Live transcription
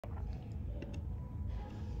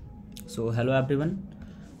So hello everyone.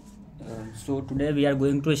 So today we are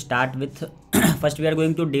going to start with first we are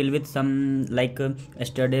going to deal with some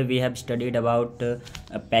yesterday we have studied about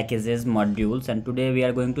packages modules, and today we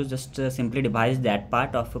are going to just simply devise that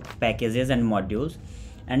part of packages and modules,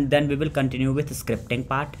 and then we will continue with scripting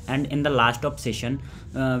part, and in the last of session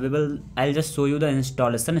I'll just show you the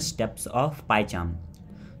installation steps of PyCharm.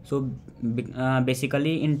 So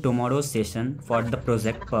basically in tomorrow's session, for the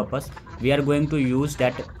project purpose, we are going to use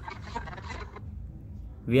that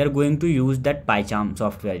PyCharm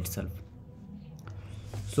software itself.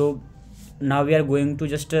 So now we are going to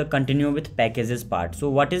just continue with packages part. So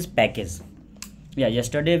what is package? Yeah,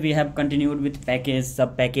 yesterday we have continued with package,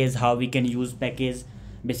 sub package, how we can use package,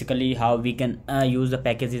 basically how we can use the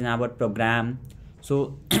package in our program.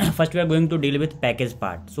 So first we are going to deal with package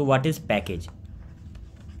part. So what is package?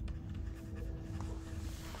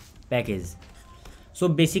 So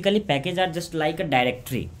basically package are just like a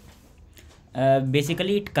directory.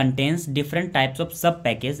 Basically it contains different types of sub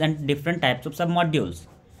packages and different types of sub modules.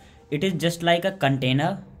 It is just like a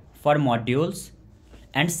container for modules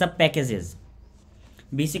and sub packages.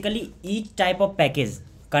 Basically each type of package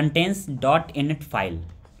contains .init file.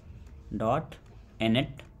 .init.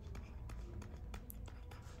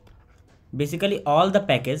 Basically all the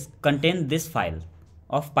packages contain this file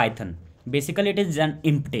of Python. Basically it is an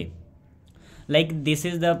empty. Like this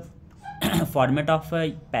is the format of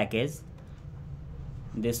a package.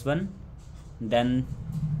 This one, then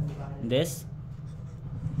this,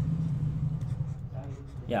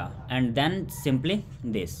 yeah, and then simply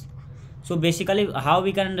this. So basically how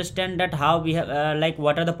we can understand that, how we have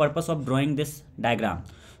what are the purpose of drawing this diagram.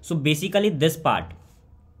 So basically this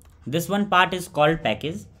one part is called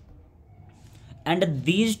package, and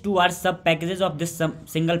these two are sub packages of this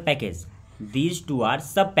single package. These two are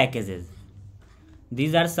sub packages.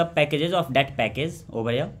 These are sub packages of that package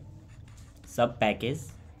over here, sub package.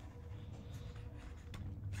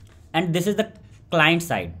 And this is the client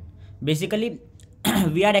side. Basically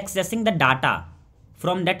we are accessing the data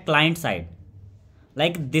from that client side.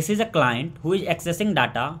 Like this is a client who is accessing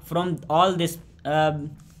data from all this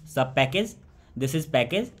sub package. This is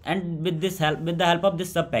package, and with the help of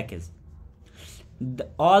this sub package,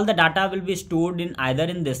 all the data will be stored in either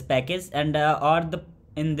in this package and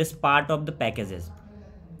in this part of the packages.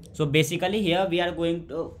 So basically here we are going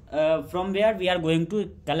to from where we are going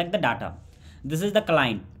to collect the data. This is the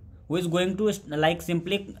client who is going to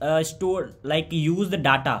simply store, use the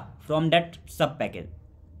data from that sub package.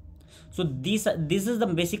 So this is the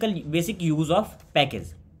basic use of package.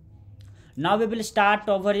 Now we will start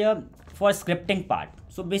over here for scripting part.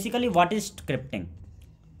 So basically what is scripting?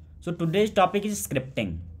 So today's topic is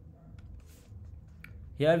scripting.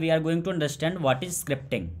 Here we are going to understand what is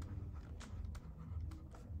scripting.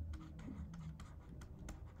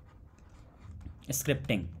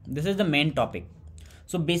 Scripting, this is the main topic.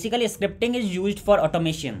 So basically scripting is used for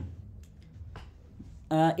automation.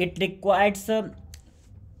 It requires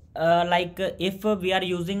if we are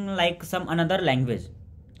using some another language,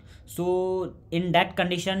 so in that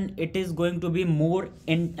condition it is going to be more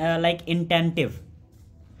intensive.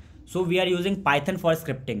 So we are using Python for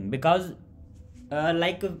scripting, because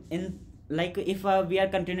if we are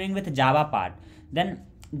continuing with Java part, then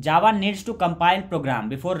Java needs to compile program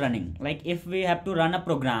before running. Like if we have to run a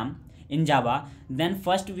program in Java, then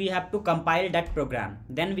first we have to compile that program,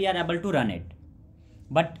 then we are able to run it.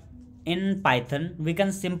 But in Python we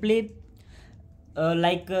can simply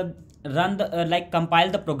compile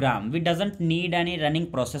the program. We doesn't need any running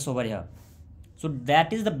process over here. So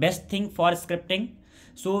that is the best thing for scripting.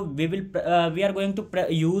 So we are going to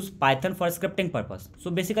use Python for scripting purpose. So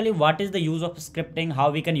basically what is the use of scripting,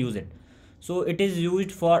 how we can use it? So it is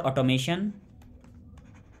used for automation.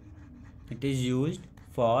 It is used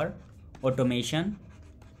for automation.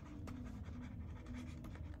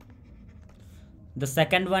 The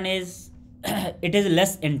second one is it is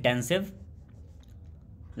less intensive.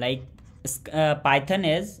 Python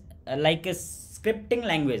is like a scripting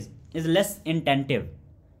language is less intensive.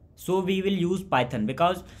 So we will use Python,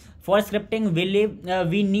 because for scripting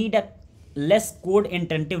we need a less code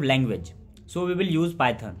intensive language. So we will use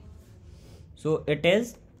Python. So it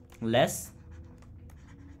is less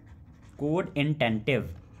code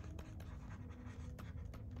intensive.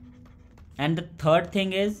 And the third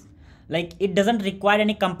thing is it doesn't require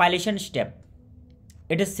any compilation step.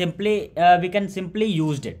 It is simply we can simply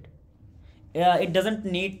use it. It doesn't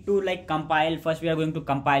need to compile. First we are going to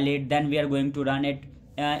compile it, then we are going to run it.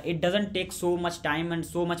 It doesn't take so much time and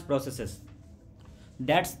so much processes.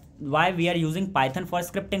 That's why we are using Python for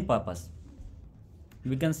scripting purpose.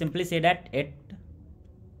 We can simply say that it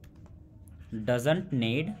doesn't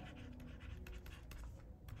need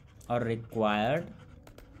or required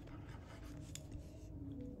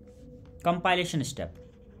compilation step.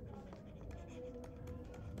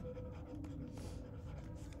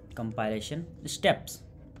 Compilation steps.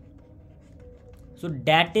 So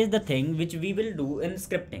that is the thing which we will do in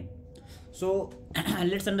scripting. So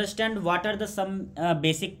let's understand what are the some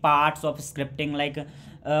basic parts of scripting, like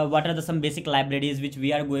what are the some basic libraries which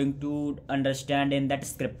we are going to understand in that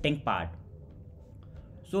scripting part.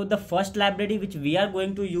 So the first library which we are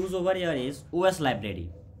going to use over here is OS library.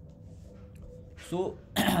 So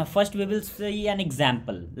first we will see an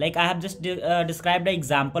example, like I have just described an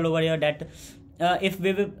example over here, that if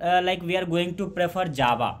we will, like we are going to prefer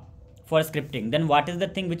Java for scripting, then what is the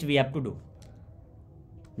thing which we have to do?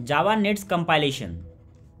 Java needs compilation.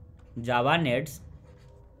 Java needs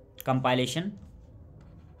compilation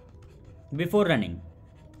before running.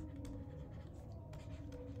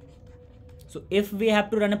 So if we have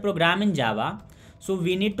to run a program in Java, so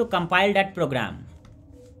we need to compile that program.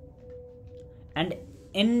 And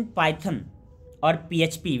in Python or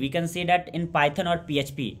PHP, we can say that in Python or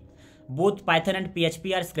PHP, both Python and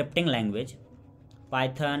PHP are scripting language.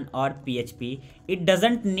 Python or PHP, it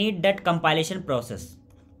doesn't need that compilation process.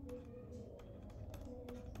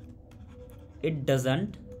 It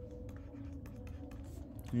doesn't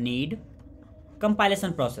need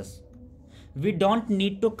compilation process. We don't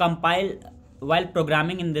need to compile while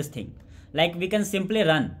programming in this thing. Like we can simply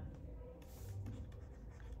run.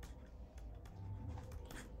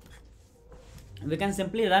 We can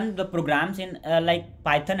simply run the programs in like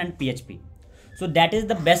Python and PHP. So that is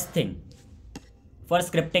the best thing for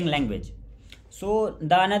scripting language. So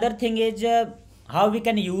the another thing is how we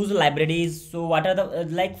can use libraries. So what are the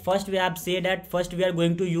like first we have said that first we are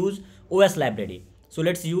going to use OS library. So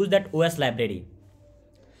let's use that OS library.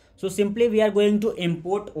 So simply we are going to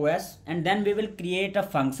import OS, and then we will create a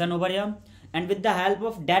function over here, and with the help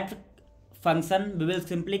of that function we will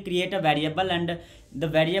simply create a variable, and the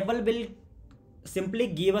variable will simply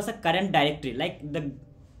give us a current directory, like the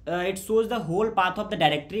it shows the whole path of the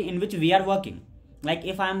directory in which we are working. Like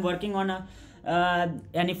if I am working on a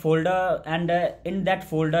any folder, and in that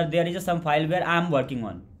folder there is some file where I am working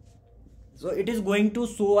on, so it is going to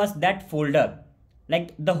show us that folder,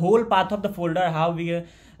 like the whole path of the folder, how we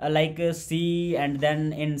C, and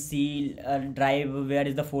then in C drive where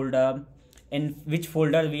is the folder, in which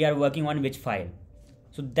folder we are working on which file.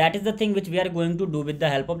 So that is the thing which we are going to do with the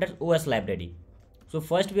help of that OS library. So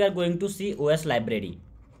first we are going to see OS library.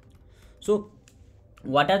 So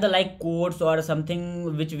what are the like codes or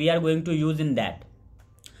something which we are going to use in that?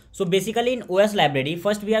 So basically in OS library,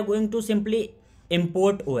 first we are going to simply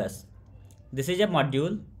import OS. This is a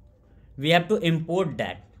module, we have to import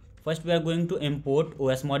that. First we are going to import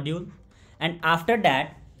OS module, and after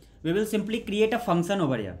that we will simply create a function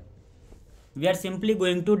over here. We are simply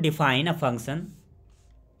going to define a function.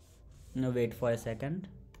 Now wait for a second.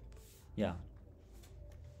 Yeah.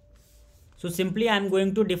 So simply I am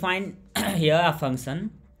going to define here a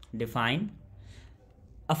function, define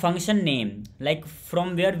a function name, like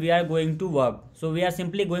from where we are going to work. So we are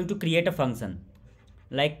simply going to create a function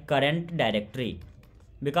like current directory,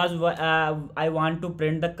 because I want to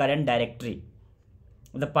print the current directory,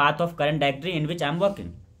 the path of current directory in which I am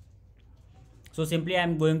working. So simply I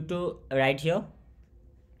am going to write here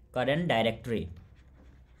current directory.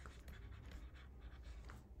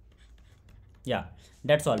 Yeah,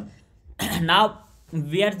 that's all. Now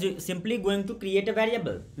we are simply going to create a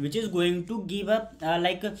variable which is going to give a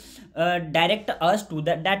direct us to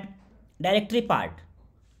that directory part.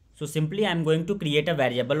 So simply I am going to create a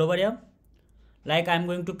variable over here, like I am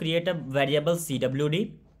going to create a variable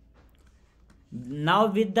cwd. Now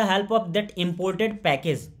with the help of that imported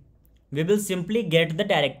package, we will simply get the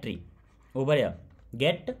directory over here,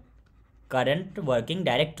 get current working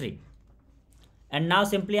directory, and now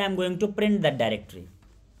simply I am going to print that directory.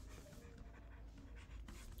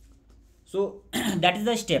 So that is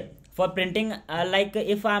the step for printing. Like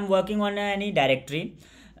if I am working on any directory,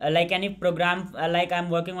 like any program, like I am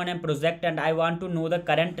working on a project, and I want to know the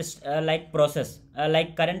current process,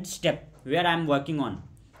 like current step where I am working on.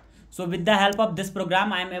 So with the help of this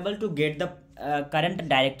program I am able to get the current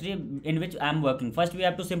directory in which I am working. First we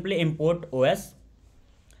have to simply import OS.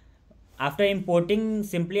 After importing,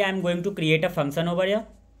 simply I am going to create a function over here.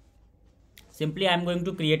 Simply I am going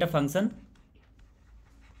to create a function,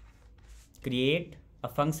 create a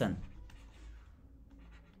function.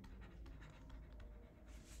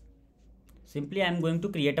 Simply I am going to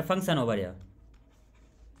create a function over here.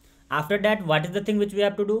 After that, what is the thing which we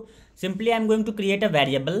have to do? Simply I am going to create a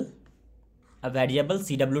variable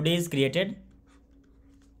cwd is created,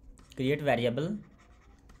 create variable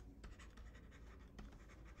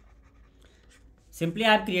Simply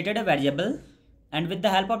I have created a variable, and with the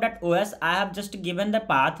help of that OS I have just given the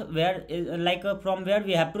path where from where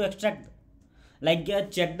we have to extract,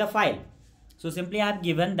 check the file. So simply I have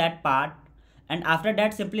given that part, and after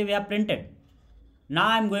that simply we have printed. Now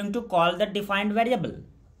I am going to call the defined variable,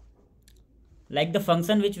 like the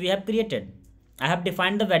function which we have created. I have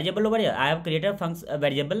defined the variable over here. I have created a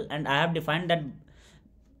variable, and I have defined that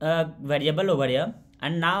variable over here,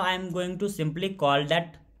 and now I am going to simply call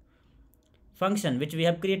that function which we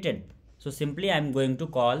have created. So simply I am going to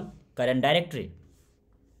call current directory.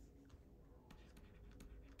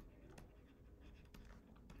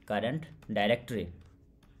 Current directory.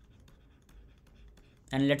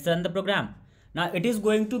 And let's run the program. Now it is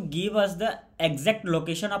going to give us the exact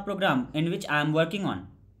location of program in which I am working on.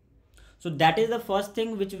 So that is the first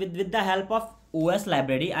thing which with the help of OS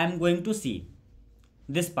library I am going to see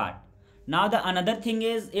this part. Now the another thing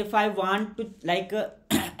is, if I want to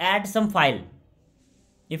add some file.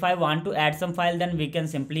 If I want to add some file, then we can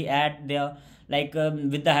simply add there,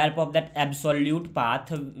 with the help of that absolute path,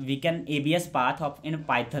 we can ABS path of in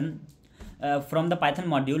Python. From the Python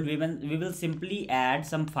module, we will simply add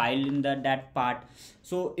some file in that part.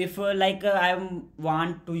 So if I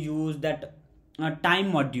want to use that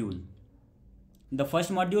time module, the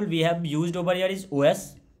first module we have used over here is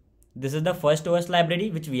OS. This is the first OS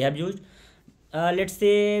library which we have used. Let's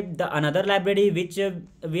say the another library which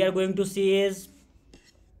we are going to see is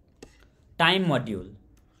time module.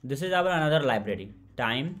 This is our another library,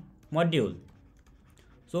 time module.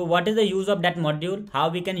 So what is the use of that module? How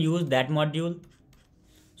we can use that module?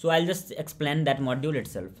 So I'll just explain that module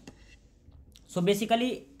itself. So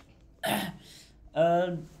basically,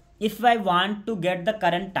 if I want to get the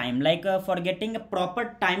current time, for getting a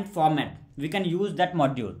proper time format, we can use that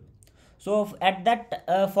module. So at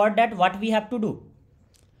that, for that, what we have to do?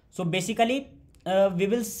 So basically, we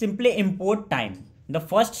will simply import time. The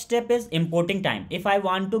first step is importing time. If I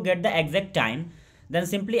want to get the exact time, then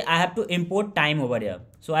simply I have to import time over here.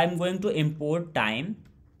 So I'm going to import time.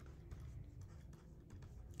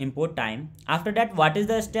 Import time. After that, what is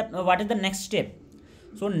the step? What is the next step?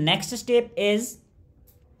 So next step is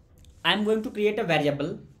I'm going to create a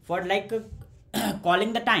variable for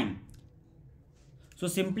calling the time. So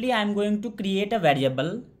simply I'm going to create a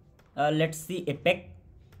variable. Let's see, epoch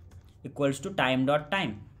equals to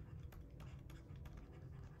time.time.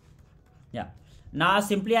 Yeah. Now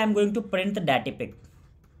simply I'm going to print that epoch.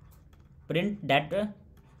 Print that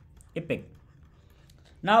epoch.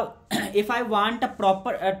 Now if I want a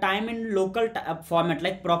proper time in local format,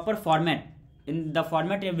 like proper format, in the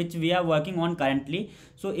format which we are working on currently.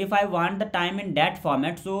 So if I want the time in that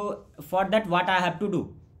format, so for that what I have to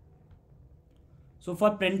do? So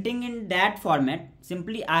for printing in that format,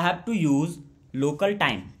 simply I have to use local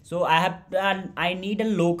time. So I need a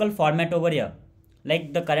local format over here.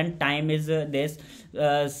 Like the current time is this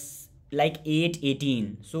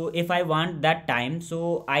 8:18. So if I want that time,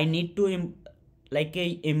 so I need to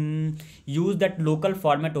use that local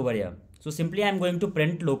format over here. So simply I'm going to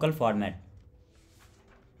print local format.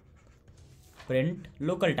 Print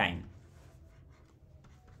local time.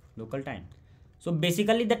 Local time. So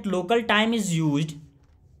basically that local time is used.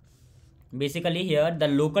 Basically here the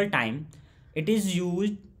local time, it is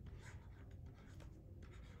used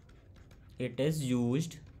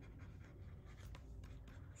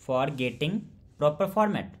for getting proper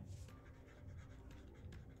format.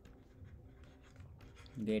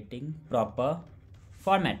 Getting proper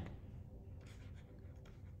format.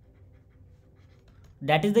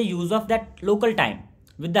 That is the use of that local time.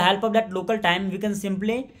 With the help of that local time, we can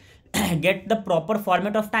simply get the proper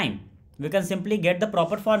format of time. We can simply get the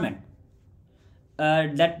proper format.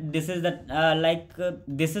 This is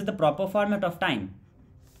the proper format of time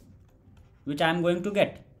which I am going to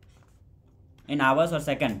get in hours or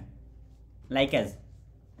second, like as.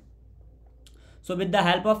 So with the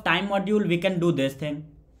help of time module, we can do this thing.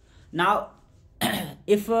 Now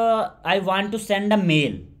if I want to send a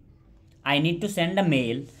mail, I need to send a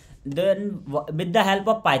mail. Then with the help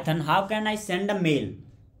of Python, how can I send a mail?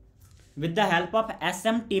 With the help of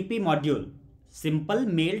SMTP module, simple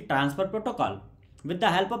mail transfer protocol. With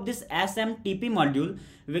the help of this SMTP module,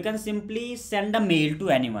 we can simply send a mail to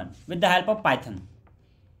anyone with the help of Python.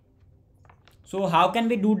 So how can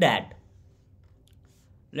we do that?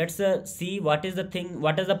 Let's see what is the thing,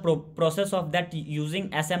 what is the process of that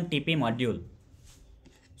using SMTP module.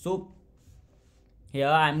 So here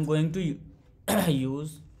I'm going to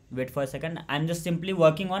use, wait for a second, I'm just simply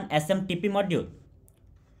working on SMTP module.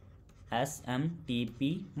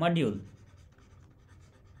 SMTP module.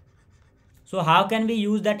 So how can we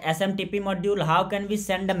use that SMTP module? How can we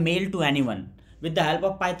send a mail to anyone with the help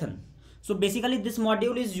of Python? So basically this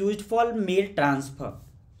module is used for mail transfer.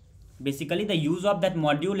 Basically the use of that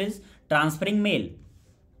module is transferring mail,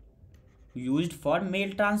 used for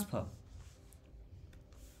mail transfer.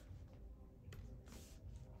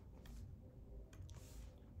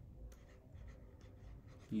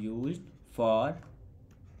 Used for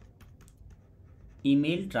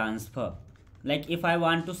email transfer. Like if I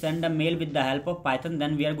want to send a mail with the help of Python,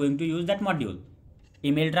 then we are going to use that module,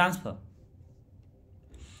 email transfer.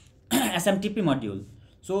 SMTP module.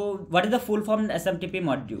 So what is the full form SMTP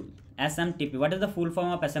module? SMTP, what is the full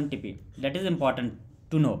form of SMTP? That is important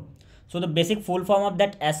to know. So the basic full form of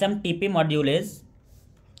that SMTP module is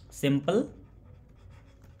simple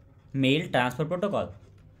mail transfer protocol.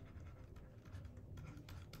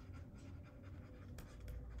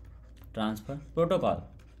 Transfer protocol.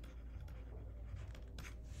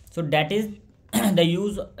 So that is the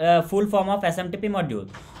use full form of SMTP module.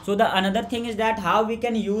 So the another thing is that how we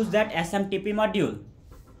can use that SMTP module.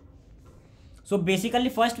 So basically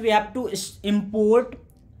first we have to import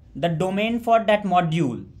the domain for that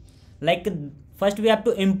module. Like first we have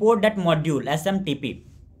to import that module SMTP.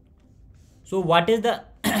 So what is the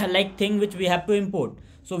like thing which we have to import?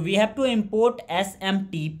 So we have to import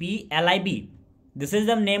SMTP lib. This is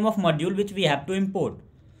the name of module which we have to import.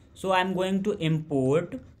 So I'm going to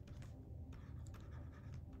import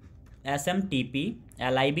SMTP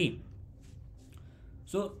lib.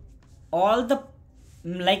 So all the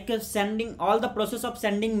sending, all the process of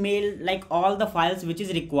sending mail, like all the files which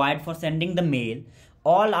is required for sending the mail,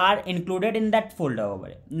 all are included in that folder over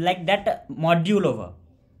here, like that module over.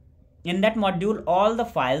 In that module all the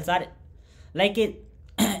files are like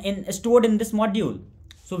stored in this module.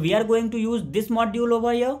 So we are going to use this module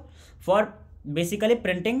over here for basically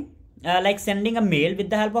printing like sending a mail with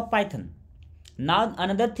the help of Python. Now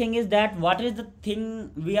another thing is that what is the thing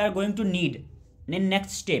we are going to need in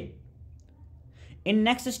next step. In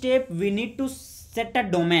next step we need to set a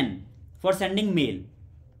domain for sending mail,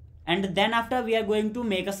 and then after we are going to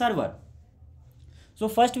make a server. So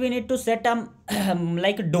first we need to set a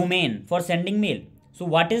like a domain for sending mail. So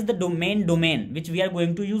what is the domain which we are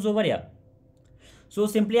going to use over here? So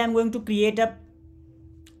simply I'm going to create a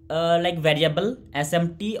like variable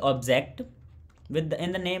SMT object with the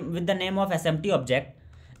name of SMT object,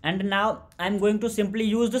 and now I'm going to simply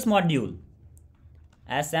use this module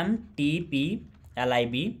SMTP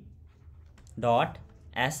lib dot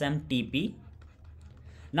SMTP.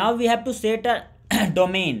 Now we have to set a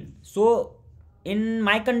domain. So in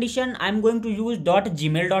my condition I'm going to use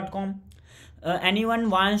 .gmail.com.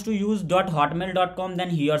 Anyone wants to use .hotmail.com, then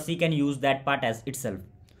he or she can use that part as itself.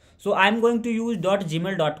 So I'm going to use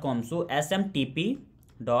 .gmail.com. So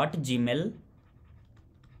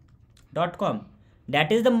smtp.gmail.com.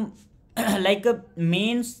 that is the like a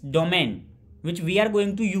main domain which we are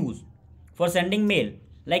going to use for sending mail.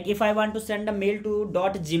 Like if I want to send a mail to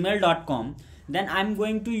 .gmail.com, then I'm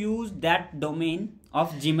going to use that domain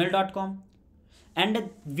of gmail.com. And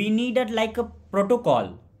we needed like a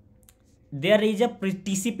protocol. There is a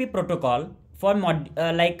TCP protocol for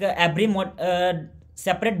every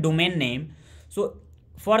separate domain name. So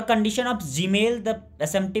for condition of Gmail, the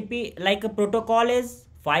SMTP like a protocol is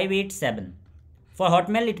 587. For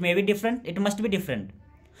Hotmail it may be different, it must be different.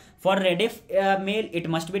 For Rediff mail it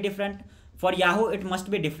must be different. For Yahoo it must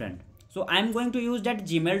be different. So I'm going to use that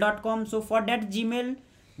gmail.com. So for that Gmail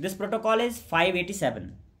this protocol is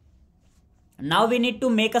 587. Now we need to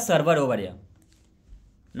make a server over here.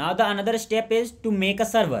 Now the another step is to make a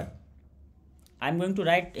server. I'm going to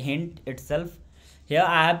write hint itself. Here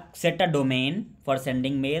I have set a domain for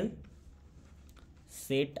sending mail.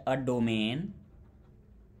 Set a domain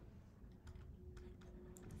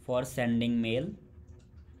for sending mail.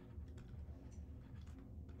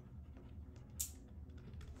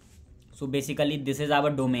 So basically this is our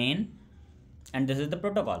domain and this is the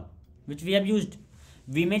protocol which we have used.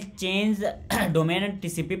 We may change domain and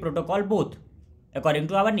TCP protocol both according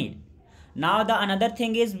to our need. Now the another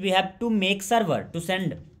thing is we have to make server to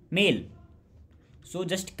send mail. So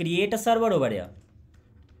just create a server over here.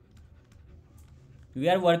 We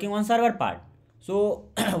are working on server part. So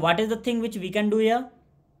what is the thing which we can do here?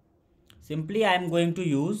 Simply I am going to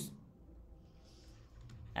use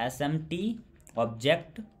SMT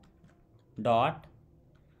object dot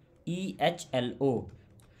ehlo.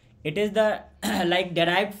 It is the like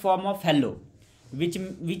derived form of hello,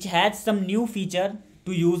 which has some new feature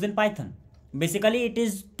to use in Python. Basically it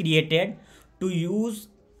is created to use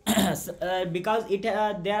because it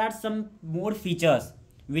there are some more features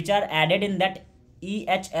which are added in that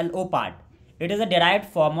ehlo part. It is a derived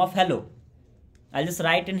form of hello. I'll just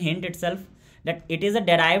write in hint itself that it is a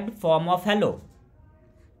derived form of hello.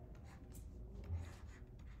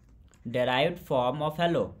 derived form of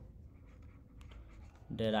hello,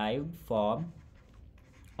 derived form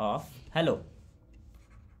of hello.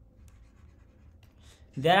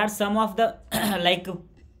 There are some of the like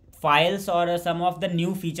files or some of the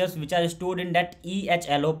new features which are stored in that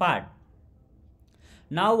ehlo part.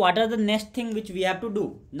 Now what are the next thing which we have to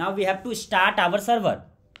do? Now we have to start our server.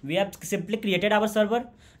 We have simply created our server.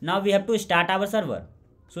 Now we have to start our server.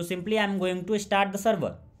 So simply I am going to start the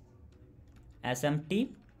server. smt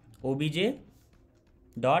obj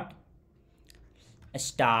dot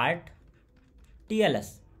start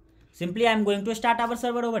tls. Simply I am going to start our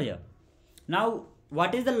server over here. Now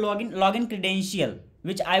what is the login credential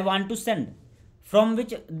which I want to send? From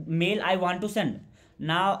which mail I want to send?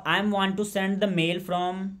 Now I want to send the mail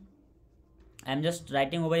from, I'm just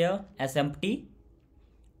writing over here, smt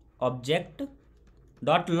object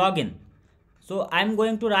dot login. So I'm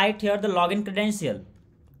going to write here the login credential.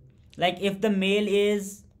 Like if the mail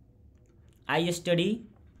is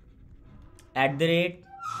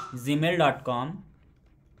istudy@gmail.com.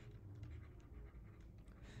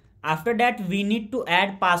 After that we need to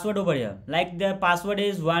add password over here. Like the password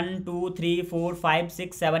is 1 2 3 4 5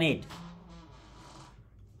 6 7 8.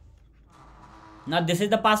 Now this is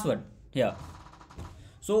the password here.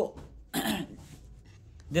 So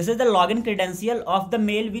this is the login credential of the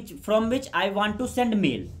mail from which I want to send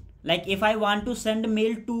mail. Like if I want to send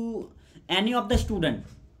mail to any of the student,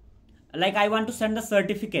 like I want to send the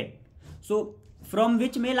certificate. So from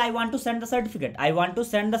which mail I want to send the certificate? I want to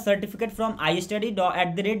send the certificate from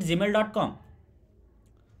istudy@gmail.com.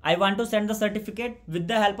 I want to send the certificate with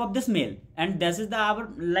the help of this mail, and this is the our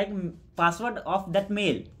like password of that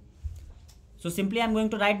mail. So simply I'm going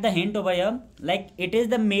to write the hint over here, like it is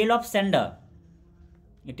the mail of sender.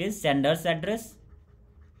 It is sender's address,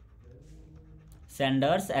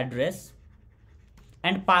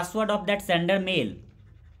 and password of that sender mail.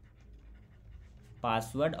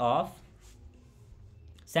 Password of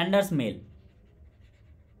sender's mail.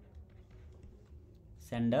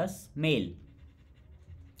 Sender's mail.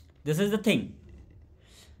 This is the thing.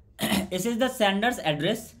 This is the sender's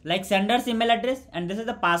address, like sender's email address, and this is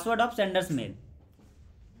the password of sender's mail.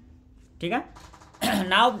 Okay?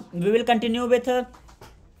 Now we will continue with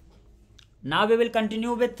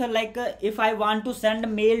like if I want to send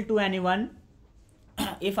mail to anyone,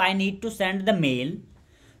 if I need to send the mail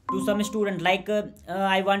to some student, like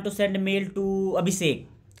I want to send mail to Abhishek.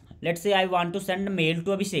 Let's say I want to send mail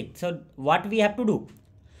to Abhishek. So what we have to do?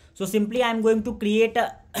 So simply I am going to create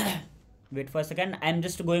a wait for a second. I am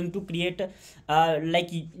just going to create like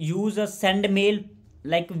use a send mail,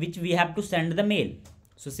 like which we have to send the mail.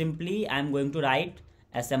 So simply I am going to write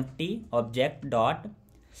smt object dot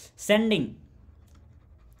sending.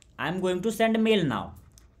 I am going to send mail now.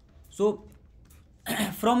 So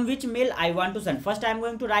from which mail I want to send? First I am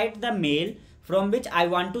going to write the mail from which I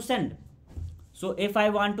want to send. So if I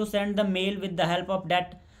want to send the mail with the help of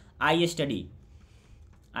that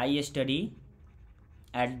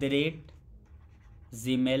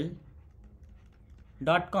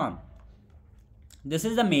istudy@gmail.com. This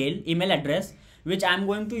is the email address which I am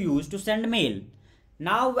going to use to send mail.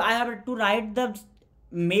 Now I have to write the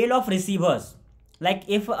mail of receivers. Like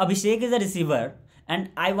if Abhishek is a receiver and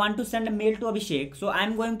I want to send a mail to Abhishek, so I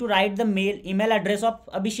am going to write the email address of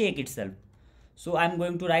Abhishek itself. So I am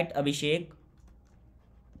going to write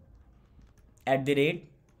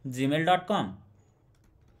Abhishek@gmail.com.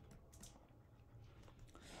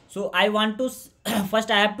 So I want to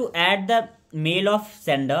first I have to add the mail of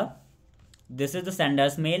sender. This is the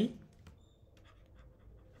sender's mail.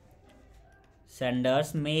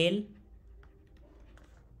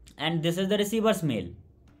 And this is the receiver's mail.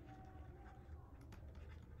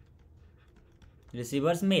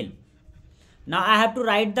 Now I have to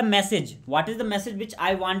write the message. What is the message which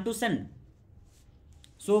I want to send?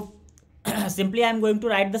 So simply I am going to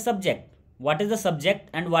write the subject. What is the subject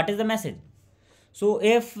and what is the message? So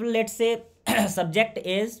if let's say subject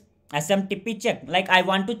is SMTP check, like I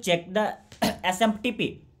want to check the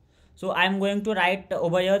SMTP. So I am going to write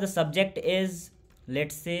over here the subject is,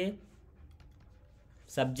 let's say,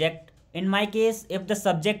 subject. In my case, if the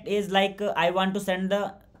subject is like I want to send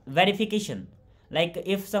the verification, like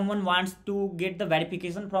if someone wants to get the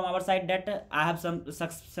verification from our side that I have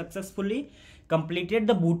successfully completed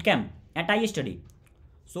the bootcamp at iStudy.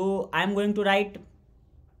 So I am going to write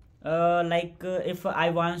if I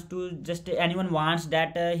want to just anyone wants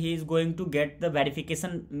that he is going to get the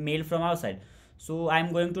verification mail from our side. So I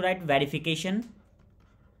am going to write verification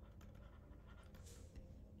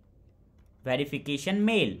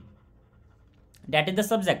mail. That is the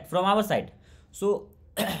subject from our side. So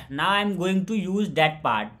now I am going to use that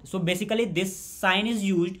part. So basically this sign is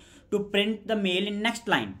used to print the mail in next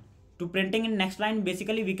line. To printing in next line,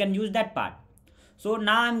 basically we can use that part. So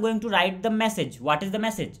now I'm going to write the message. What is the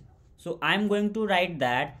message? So I'm going to write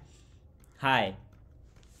that, hi,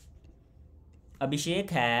 Abhishek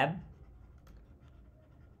had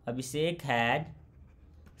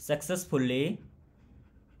successfully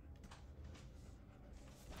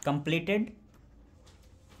completed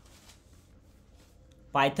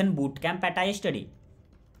Python bootcamp at iStudy.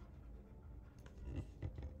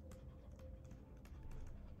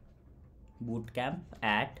 Bootcamp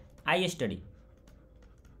at iStudy.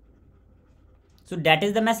 So that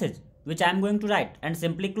is the message which I am going to write, and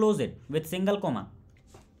simply close it with single comma.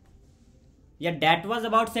 Yeah, that was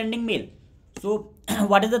about sending mail. So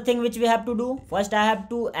what is the thing which we have to do? First I have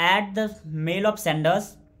to add the mail of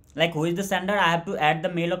senders, like who is the sender. I have to add the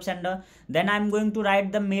mail of sender. Then I'm going to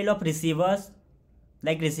write the mail of receivers,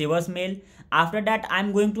 like receivers mail. After that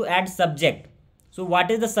I'm going to add subject. So what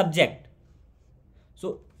is the subject?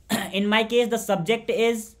 So in my case the subject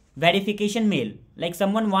is verification mail, like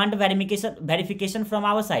someone want verification from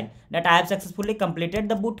our side that I have successfully completed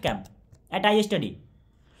the bootcamp at iStudy.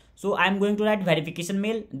 So I'm going to write verification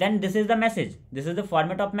mail. Then this is the message. This is the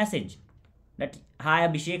format of message, that hi,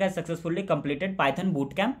 Abhishek has successfully completed Python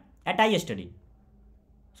bootcamp at iStudy.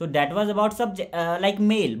 So that was about subject, like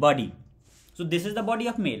mail body. So this is the body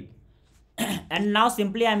of mail. And now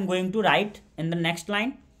simply I'm going to write in the next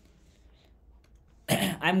line.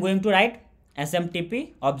 I'm going to write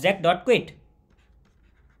smtp object.quit.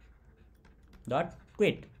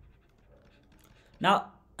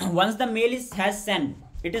 Now once the mail has sent,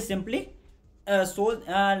 it is simply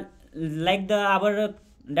like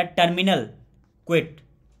that terminal quit,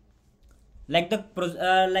 like the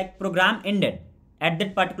program ended at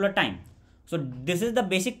that particular time. So this is the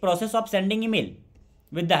basic process of sending email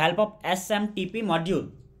with the help of SMTP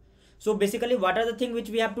module. So basically what are the things which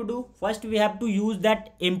we have to do? First we have to use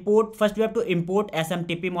that import. First we have to import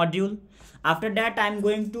SMTP module. After that I'm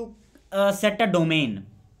going to set a domain.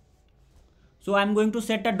 So I'm going to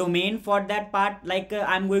set a domain for that part, like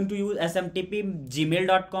I'm going to use smtp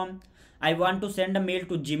gmail.com. I want to send a mail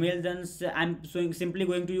to Gmail, then I'm simply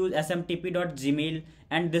going to use smtp.gmail,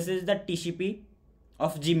 and this is the TCP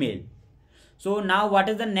of Gmail. So now what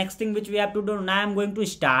is the next thing which we have to do? Now I'm going to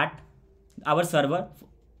start our server.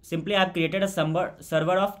 Simply I have created a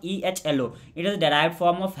server of EHLO. It is a derived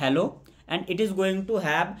form of hello, and it is going to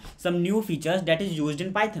have some new features that is used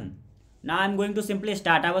in Python. Now I'm going to simply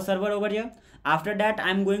start our server over here. After that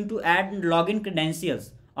I'm going to add login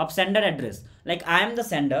credentials of sender address. Like I am the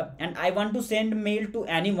sender and I want to send mail to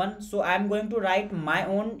anyone. So I'm going to write my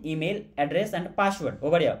own email address and password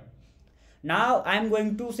over here. Now I'm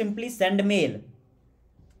going to simply send mail.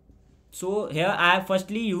 So here I have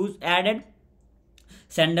firstly added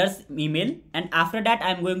sender's email, and after that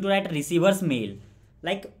I'm going to write receiver's mail.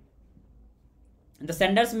 Like the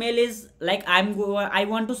sender's mail is like I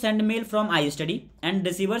want to send mail from iStudy, and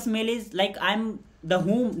receiver's mail is like I'm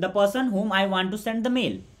the person whom I want to send the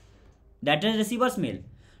mail. That is receiver's mail.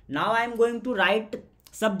 Now I'm going to write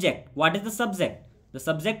subject. What is the subject? The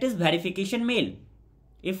subject is verification mail.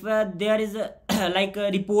 If there is a like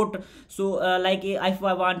a report, so like if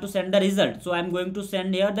I want to send the result, so I'm going to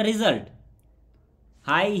send here the result.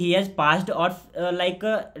 Hi, he has passed or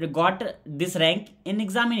got this rank in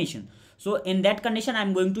examination. So in that condition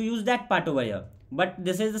I'm going to use that part over here. But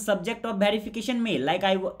this is the subject of verification mail, like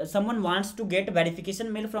someone wants to get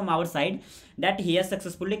verification mail from our side that he has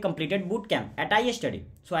successfully completed bootcamp at iStudy.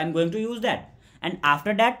 So I'm going to use that, and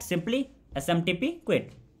after that simply smtp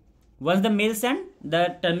quit. Once the mail sent,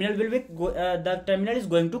 the terminal is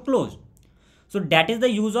going to close. So that is the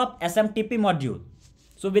use of smtp module.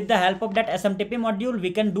 So with the help of that smtp module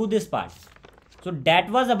we can do this part. So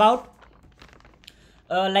that was about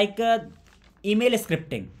email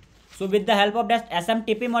scripting. So with the help of that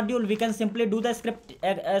smtp module we can simply do the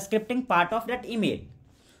scripting part of that email.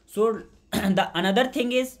 So the another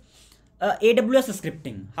thing is AWS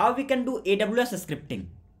scripting. How we can do AWS scripting?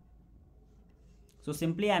 So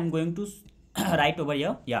simply I'm going to write over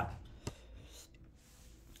here. Yeah.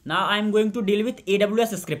 Now I'm going to deal with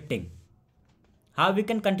AWS scripting. How we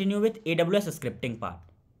can continue with AWS scripting part?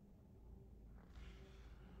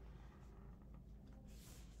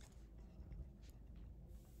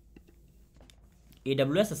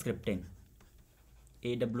 AWS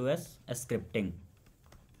scripting.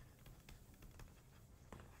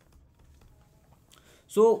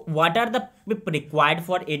 So what are the pip required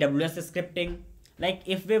for AWS scripting? Like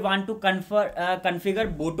if we want to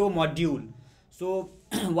configure Boto module, so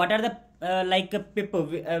what are the pip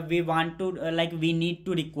we want to we need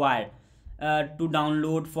to require to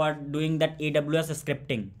download for doing that AWS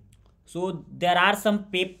scripting? So there are some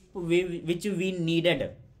pip which we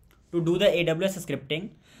needed to do the AWS scripting.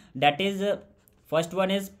 That is, first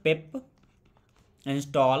one is pip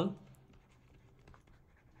install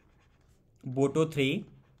Boto 3.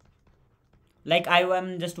 Like I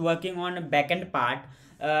am just working on a backend part,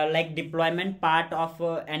 like deployment part of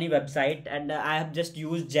any website, and I have just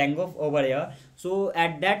used Django over here. So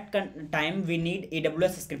at that time we need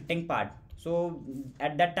AWS scripting part. So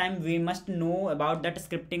at that time we must know about that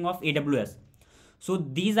scripting of AWS. So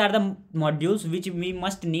these are the modules which we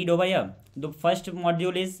must need over here. The first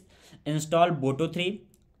module is install Boto 3,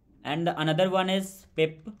 and the another one is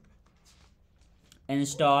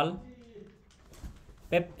install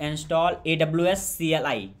AWS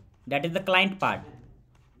CLI, that is the client part.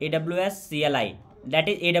 AWS CLI, that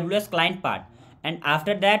is AWS client part. And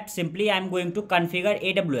after that simply I am going to configure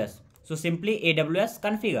AWS. So simply AWS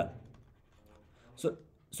configure.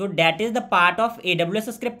 So that is the part of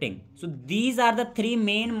AWS scripting. So these are the three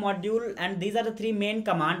main module and these are the three main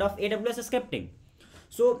command of AWS scripting.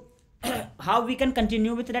 So how we can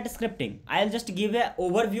continue with that scripting? I'll just give an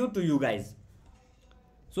overview to you guys.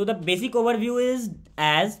 So the basic overview is,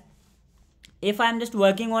 as if I'm just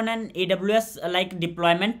working on an AWS like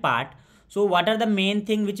deployment part, so what are the main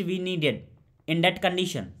thing which we needed in that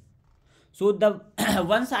condition? So the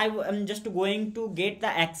once I am just going to get the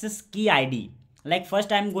access key ID, like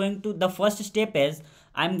first I'm going to, the first step is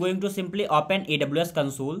I'm going to simply open AWS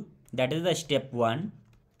console. That is the step 1.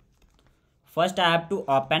 First I have to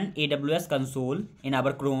open AWS console in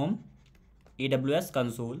our Chrome, AWS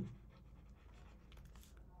console.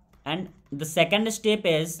 And the second step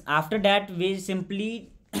is, after that we simply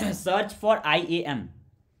search for IAM.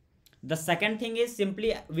 The second thing is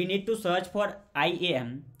simply we need to search for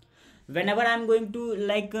IAM. Whenever I'm going to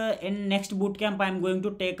like in next bootcamp I'm going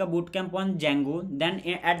to take a bootcamp on Django, then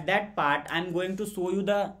at that part I'm going to show you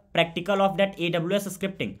the practical of that AWS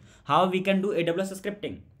scripting, how we can do AWS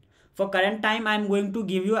scripting. For current time I'm going to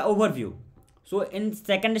give you an overview. So in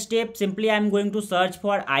second step simply I'm going to search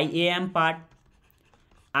for IAM part.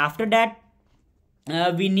 After that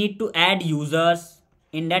we need to add users.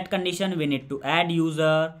 In that condition we need to add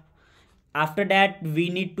user. After that we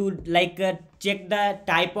need to like check the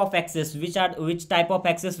type of access, which type of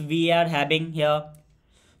access we are having here.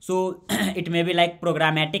 So it may be like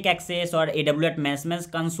programmatic access or AWS management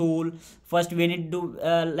console. First we need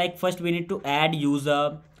to add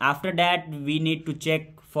user. After that we need to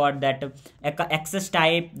check for that access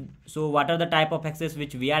type. So what are the type of access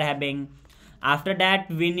which we are having. After that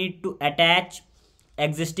we need to attach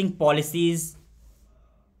existing policies.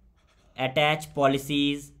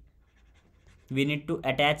 We need to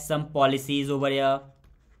attach some policies over here.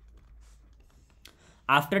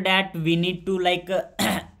 After that we need to like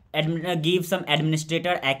give some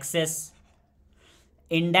administrator access.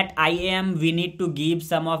 In that IAM we need to give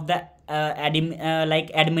some of the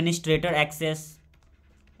administrator access.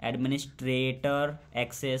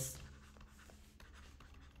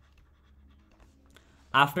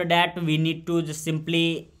 After that we need to just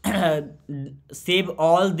simply save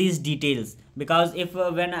all these details, because if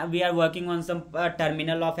when we are working on some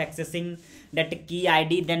terminal of accessing that key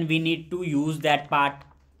ID, then we need to use that part.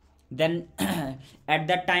 Then at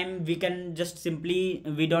that time we can just simply,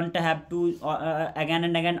 we don't have to again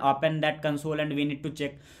and again open that console and we need to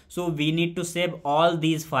check. So we need to save all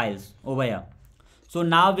these files over here. So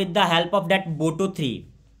now with the help of that Boto 3,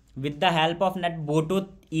 with the help of that Boto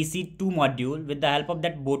EC2 module, with the help of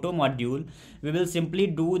that Boto module, we will simply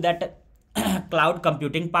do that cloud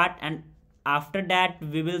computing part, and after that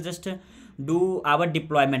we will just do our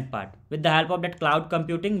deployment part. With the help of that cloud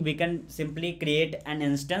computing we can simply create an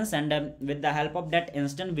instance, and with the help of that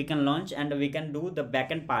instance we can launch and we can do the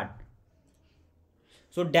backend part.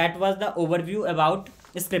 So that was the overview about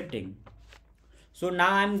scripting. So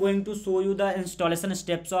now I'm going to show you the installation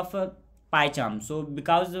steps of PyCharm. So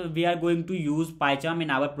because we are going to use PyCharm in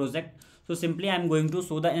our project, so simply I'm going to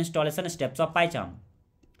show the installation steps of PyCharm.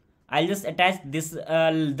 I'll just attach this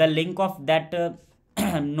the link of that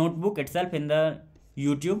notebook itself in the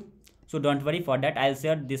YouTube. So don't worry for that, I'll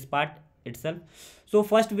share this part itself. So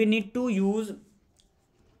first we need to use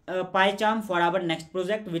PyCharm for our next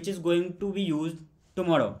project, which is going to be used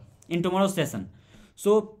tomorrow in tomorrow's session.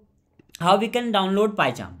 So how we can download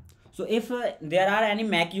PyCharm? So if there are any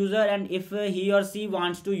Mac user and if he or she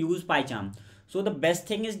wants to use PyCharm, so the best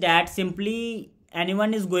thing is that simply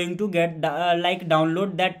anyone is going to get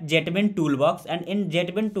download that JetBeans toolbox, and in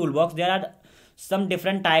JetBeans toolbox there are some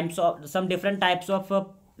different types of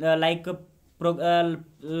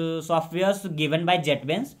softwares given by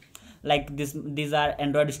JetBeans. like this. These are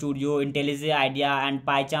Android Studio, IntelliJ IDEA, and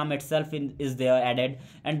PyCharm itself is there added,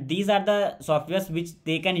 and these are the softwares which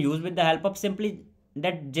they can use with the help of simply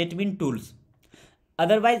that JetBean tools.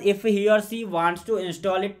 Otherwise, if he or she wants to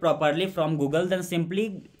install it properly from Google, then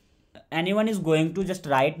simply anyone is going to just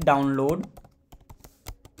write download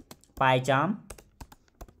PyCharm,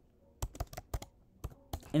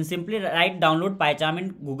 and simply write download PyCharm in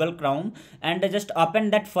Google Chrome, and just open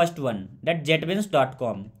that first one, that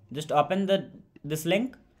jetbeans.com. Just open this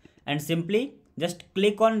link and simply just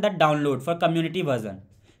click on that download for community version.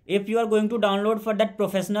 If you are going to download for that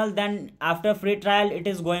professional, then after free trial it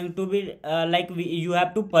is going to be you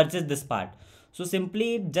have to purchase this part. So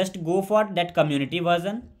simply just go for that community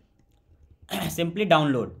version. Simply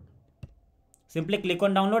download, simply click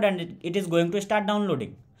on download, and it is going to start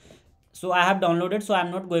downloading. So I have downloaded, so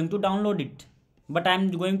I'm not going to download it, but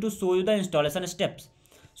I'm going to show you the installation steps.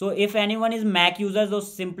 So if anyone is Mac user, so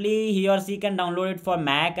simply he or she can download it for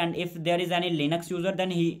Mac, and if there is any Linux user, then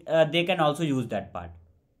they can also use that part.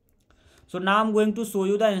 So now I'm going to show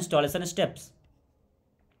you the installation steps.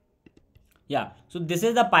 Yeah, so this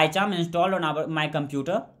is the PyCharm installed on my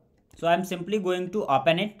computer. So I'm simply going to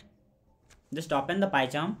open it. Just open the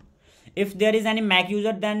PyCharm. If there is any Mac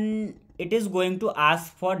user, then it is going to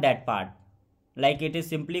ask for that part, like it is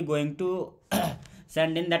simply going to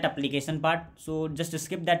send in that application part. So just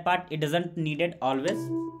skip that part, it doesn't need it always,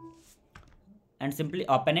 and simply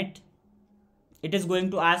open it. It is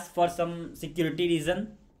going to ask for some security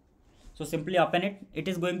reason, so simply open it. It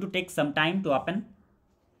is going to take some time to open.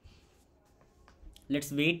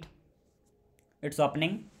 Let's wait. It's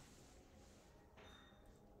opening.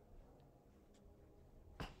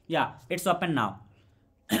 Yeah, it's open now.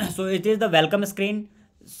 So it is the welcome screen.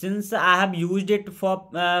 Since I have used it for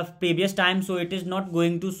previous time, so it is not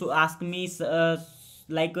going to ask me so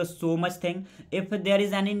much thing. If there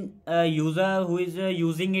is any user who is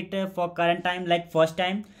using it for current time, like first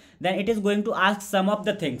time, then it is going to ask some of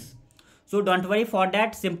the things. So don't worry for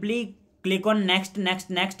that. Simply click on next,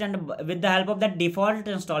 and with the help of that default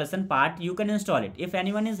installation part, you can install it. If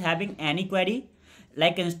anyone is having any query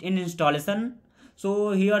like in installation,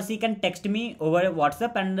 so he or she can text me over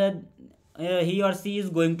WhatsApp, and he or she is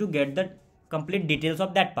going to get the complete details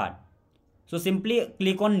of that part. So simply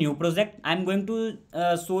click on new project. I'm going to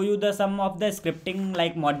show you the some of the scripting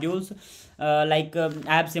like modules. I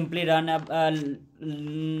have simply run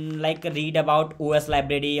read about OS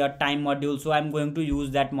library or time module. So I'm going to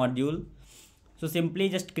use that module. So simply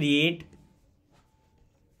just create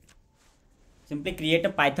a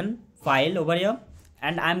Python file over here.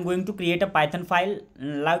 And I'm going to create a Python file.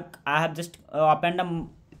 Like I have just opened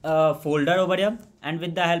a folder over here, and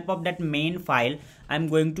with the help of that main file, I'm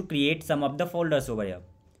going to create some of the folders over here.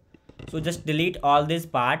 So just delete all this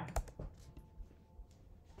part.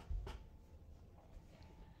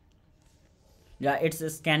 Yeah, it's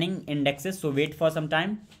scanning indexes, so wait for some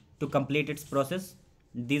time to complete its process.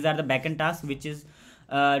 These are the backend tasks which is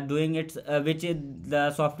doing its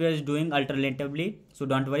the software is doing alternatively, so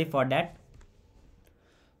don't worry for that.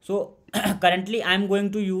 So currently I'm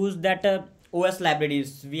going to use that OS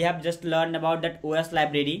libraries. We have just learned about that OS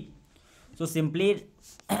library. So simply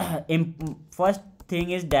first thing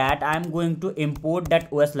is that I'm going to import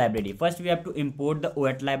that OS library. First we have to import the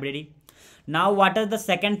OS library. Now what is the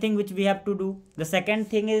second thing which we have to do? The second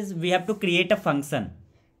thing is we have to create a function.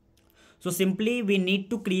 So simply we need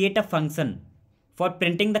to create a function for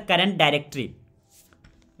printing the current directory.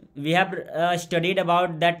 We have studied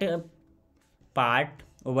about that part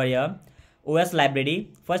over here, OS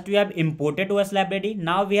library. First we have imported OS library.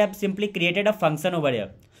 Now we have simply created a function over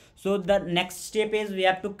here. So the next step is we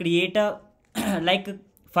have to create a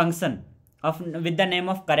function with the name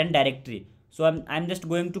of current directory. So I'm just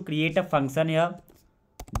going to create a function here,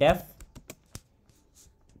 def.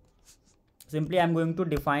 Simply I'm going to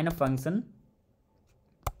define a function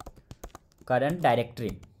current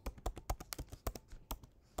directory.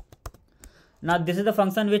 Now this is the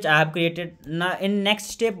function which I have created. Now in next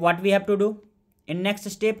step what we have to do? In next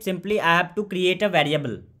step simply I have to create a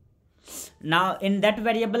variable. Now in that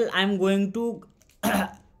variable I'm going to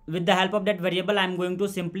with the help of that variable I'm going to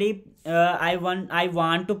simply I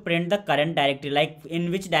want to print the current directory, like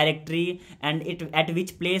in which directory and at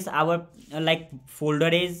which place our folder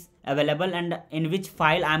is available and in which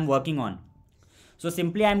file I'm working on. So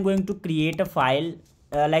simply I'm going to create a file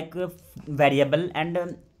a variable,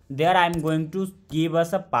 and there I'm going to give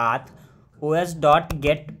us a path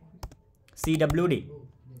os.getCwd.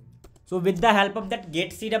 So with the help of that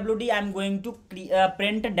getCwd, I'm going to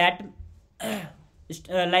print that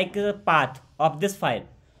path of this file.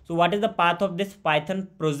 So what is the path of this Python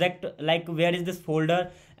project, where is this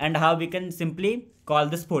folder and how we can simply call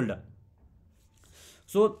this folder.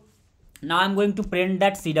 So now I'm going to print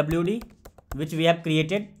that CWD which we have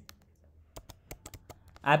created.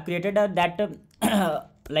 I have created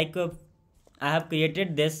I have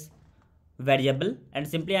created this variable, and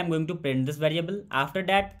simply I'm going to print this variable. After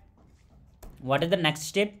that, what is the next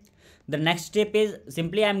step? The next step is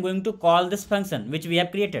simply I'm going to call this function which we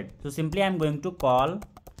have created. So simply I'm going to call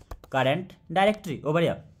current directory over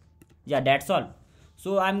here. Yeah, that's all.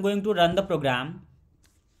 So I'm going to run the program.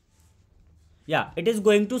 Yeah, it is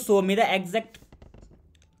going to show me the exact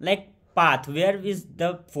path where is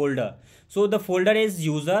the folder. So the folder is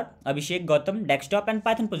user, Abhishek Gautam, desktop and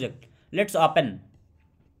Python project. Let's open.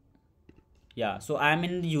 Yeah, so I'm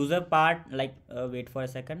in the user part, wait for a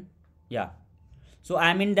second. Yeah, so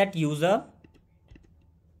I'm in that user,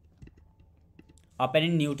 open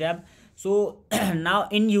in new tab. So now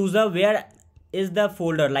in user, where is the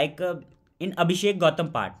folder? In Abhishek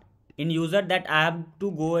Gautam part, in user, that I have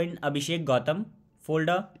to go in Abhishek Gautam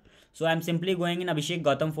folder. So I'm simply going in Abhishek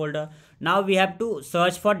Gautam folder. Now we have to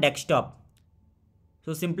search for desktop.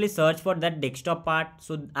 So simply search for that desktop part.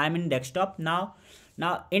 So I'm in desktop now.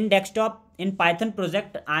 Now in desktop, in Python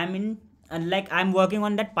project, I'm in I'm working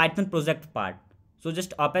on that Python project part. So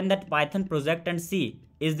just open that Python project and see,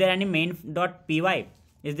 is there any main.py?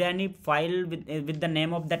 Is there any file with the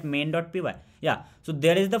name of that main.py? Yeah, so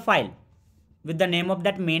there is the file with the name of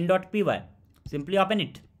that main.py. Simply open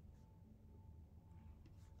it.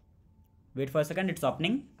 Wait for a second, it's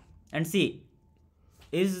opening, and see,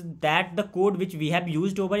 is that the code which we have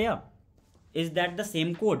used over here? Is that the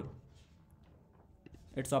same code?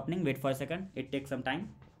 It's opening. Wait for a second, it takes some time.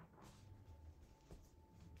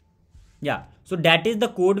 Yeah, so that is the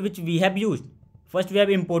code which we have used. First we have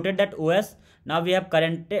imported that OS. Now we have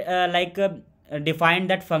defined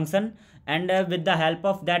that function, and with the help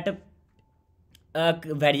of that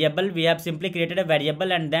variable, we have simply created a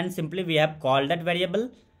variable, and then simply we have called that variable,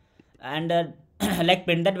 and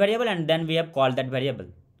print that variable, and then we have called that variable.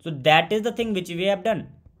 So that is the thing which we have done.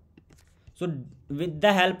 So with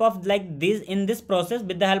the help of this process,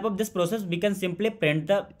 we can simply print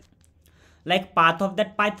the path of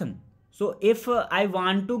that Python. So if I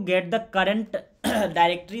want to get the current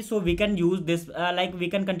directory, so we can use this, we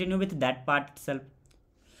can continue with that part itself.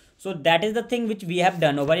 So that is the thing which we have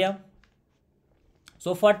done over here.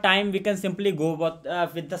 So for time, we can simply go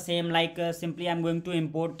with the same, simply I'm going to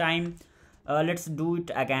import time. Let's do it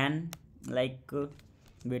again, wait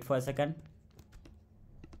for a second.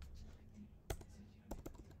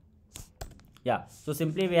 Yeah, so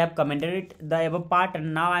simply we have commented it, the above part,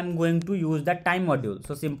 and now I'm going to use the time module.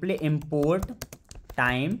 So simply import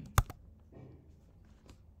time.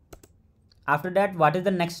 After that, what is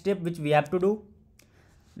the next step which we have to do?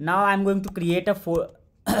 Now I'm going to create a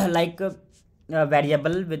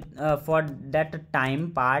variable with for that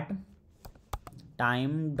time part,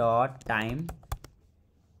 time.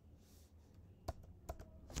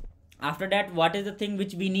 After that, what is the thing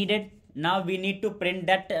which we needed? Now we need to print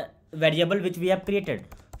that variable which we have created.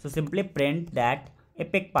 So simply print that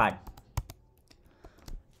epic part.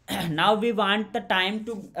 Now we want the time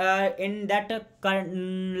to in that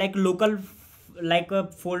local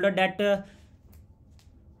folder that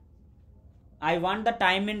I want the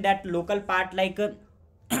time in that local part, it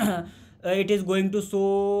is going to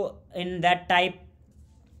show in that type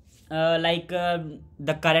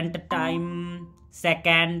the current time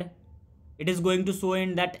second. It is going to show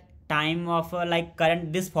in that time of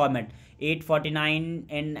current this format 8:49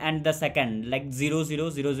 and the second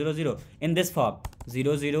 00000 in this form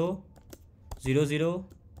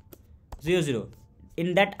 000000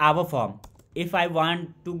 in that hour form. If I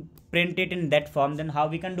want to print it in that form, then how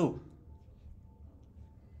we can do?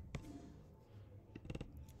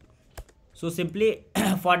 So simply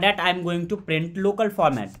for that I am going to print local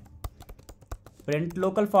format.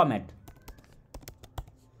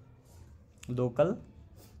 Local.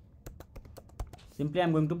 Simply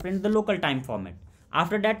I'm going to print the local time format.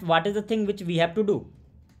 After that, what is the thing which we have to do?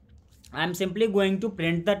 I'm simply going to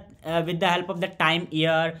print that with the help of the time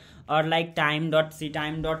year or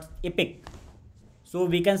time.ctime.epic. So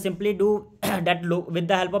we can simply do that with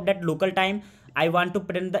the help of that local time. I want to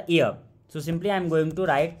print the year. So simply I'm going to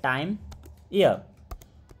write time year.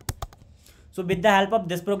 So with the help of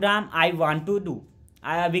this program, I want to do,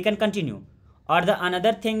 we can continue. Or the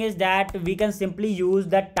another thing is that we can simply use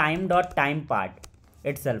that time.time part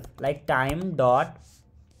itself, like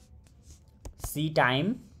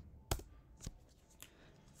time.ctime,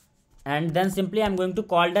 and then simply I'm going to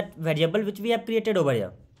call that variable which we have created over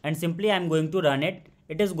here, and simply I'm going to run it.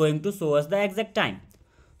 It is going to show us the exact time.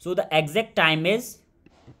 So the exact time is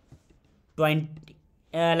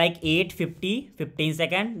like 8:50 15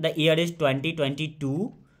 second. The year is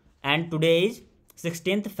 2022 and today is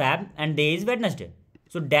 16th Feb and day is Wednesday.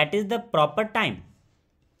 So that is the proper time.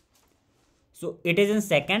 So it is in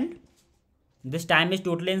second. This time is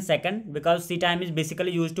totally in second because C time is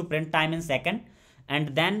basically used to print time in second.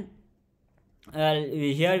 And then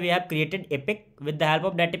here we have created epic. With the help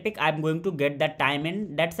of that epic, I am going to get that time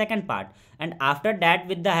in that second part. And after that,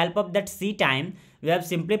 with the help of that C time, we have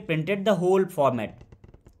simply printed the whole format.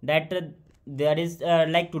 That there is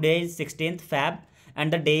like today is 16th Feb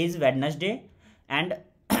and the day is Wednesday. And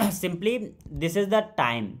simply this is the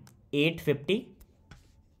time 8:50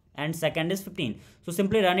 and second is 15. So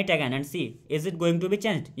simply run it again and see, is it going to be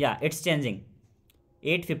changed? Yeah, it's changing.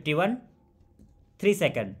 8:51 3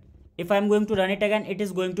 second. If I am going to run it again, it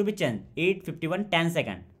is going to be changed. 8:51 10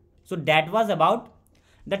 second. So that was about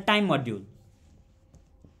the time module.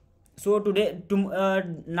 So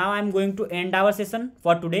now I am going to end our session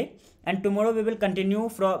for today, and tomorrow we will continue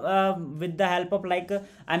from with the help of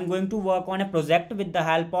I am going to work on a project with the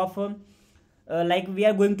help of like we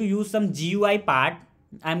are going to use some GUI part.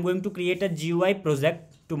 I am going to create a GUI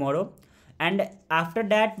project tomorrow, and after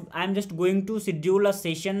that I am just going to schedule a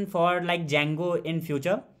session for like Django in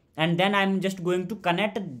future, and then I am just going to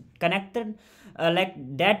connect like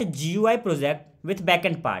that GUI project with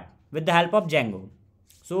backend part with the help of Django.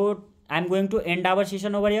 So I'm going to end our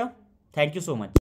session over here. Thank you so much.